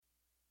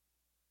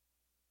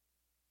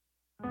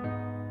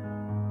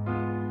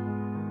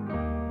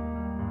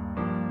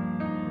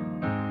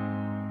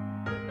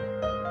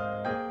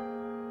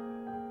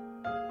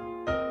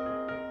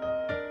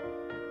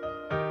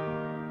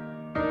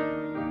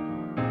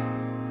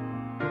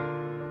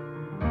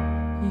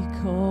He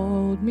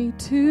called me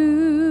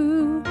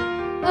to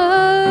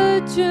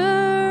a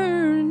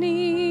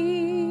journey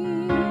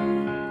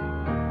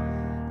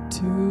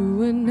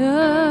to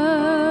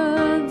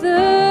another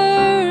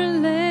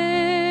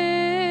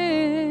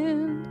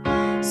land.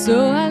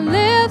 So I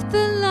left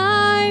the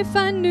life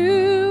I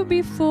knew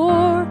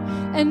before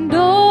and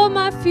all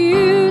my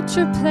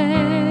future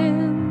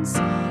plans,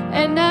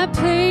 and I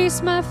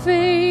placed my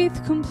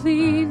faith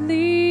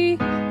completely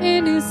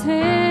in His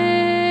hands.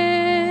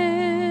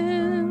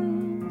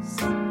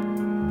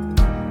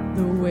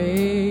 The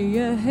way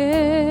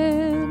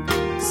ahead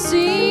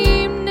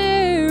seemed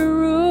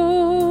narrow,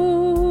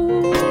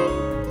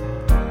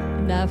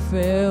 and I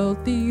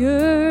felt the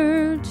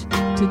urge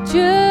to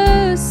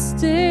just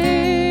stay.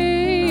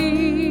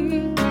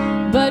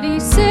 But He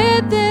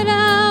said that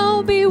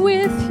I'll be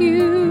with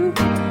you,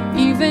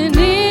 even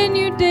in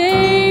you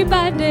day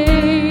by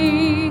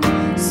day.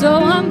 So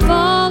I'm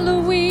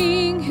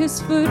following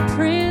His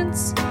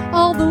footprints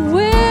all the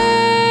way.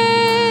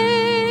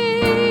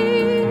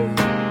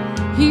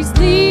 He's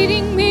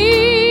leading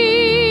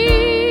me.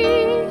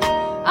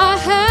 I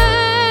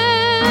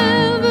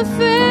have a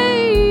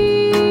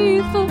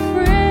faithful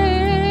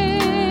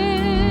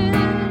friend.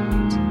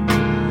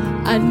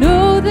 I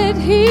know that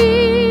He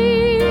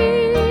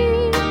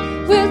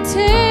will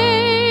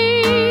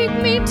take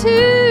me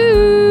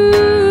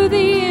to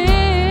the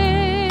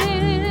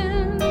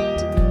end.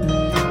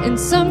 And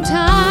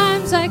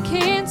sometimes I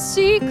can't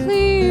see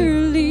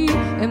clearly,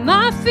 and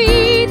my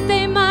feet,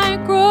 they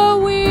might grow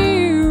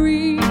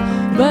weary,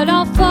 but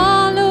I'll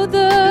follow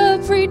the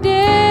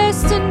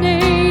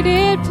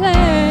predestinated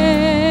plan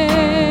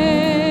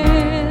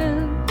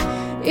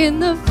in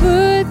the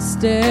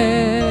footsteps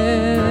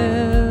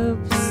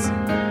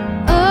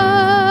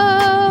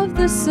of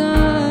the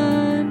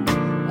Son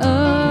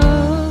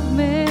of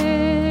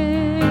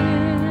Man.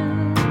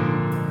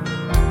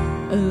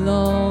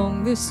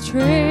 Along this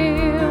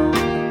trail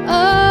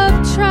of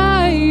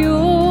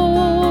trials,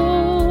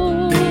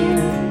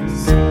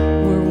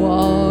 we're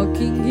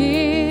walking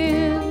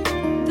in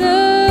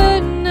the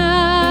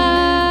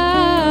night,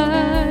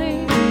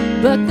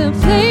 but the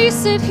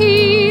place that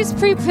He's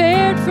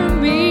prepared for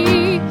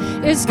me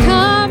is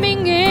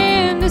coming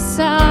into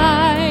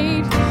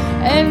sight,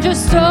 and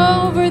just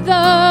over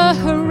the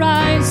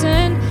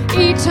horizon,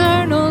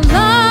 eternal life.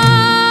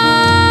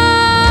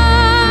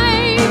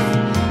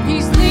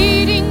 He's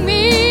leading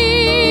me.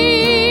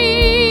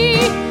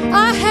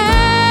 I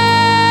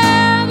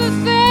have a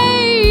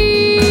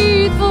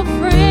faithful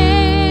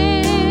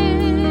friend.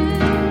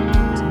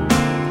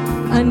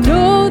 I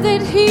know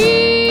that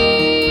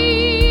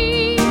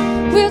He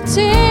will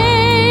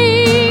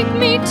take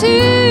me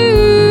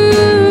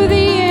to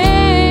the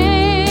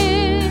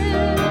end.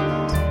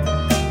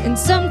 And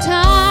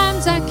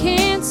sometimes I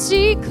can't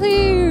see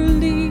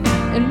clearly,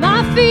 and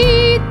my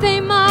feet, they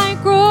might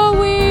grow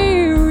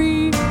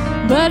weary,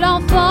 but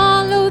I'll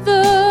follow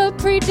the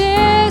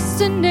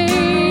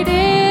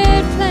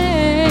predestinated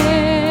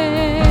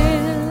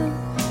plan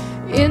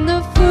in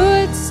the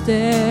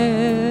footsteps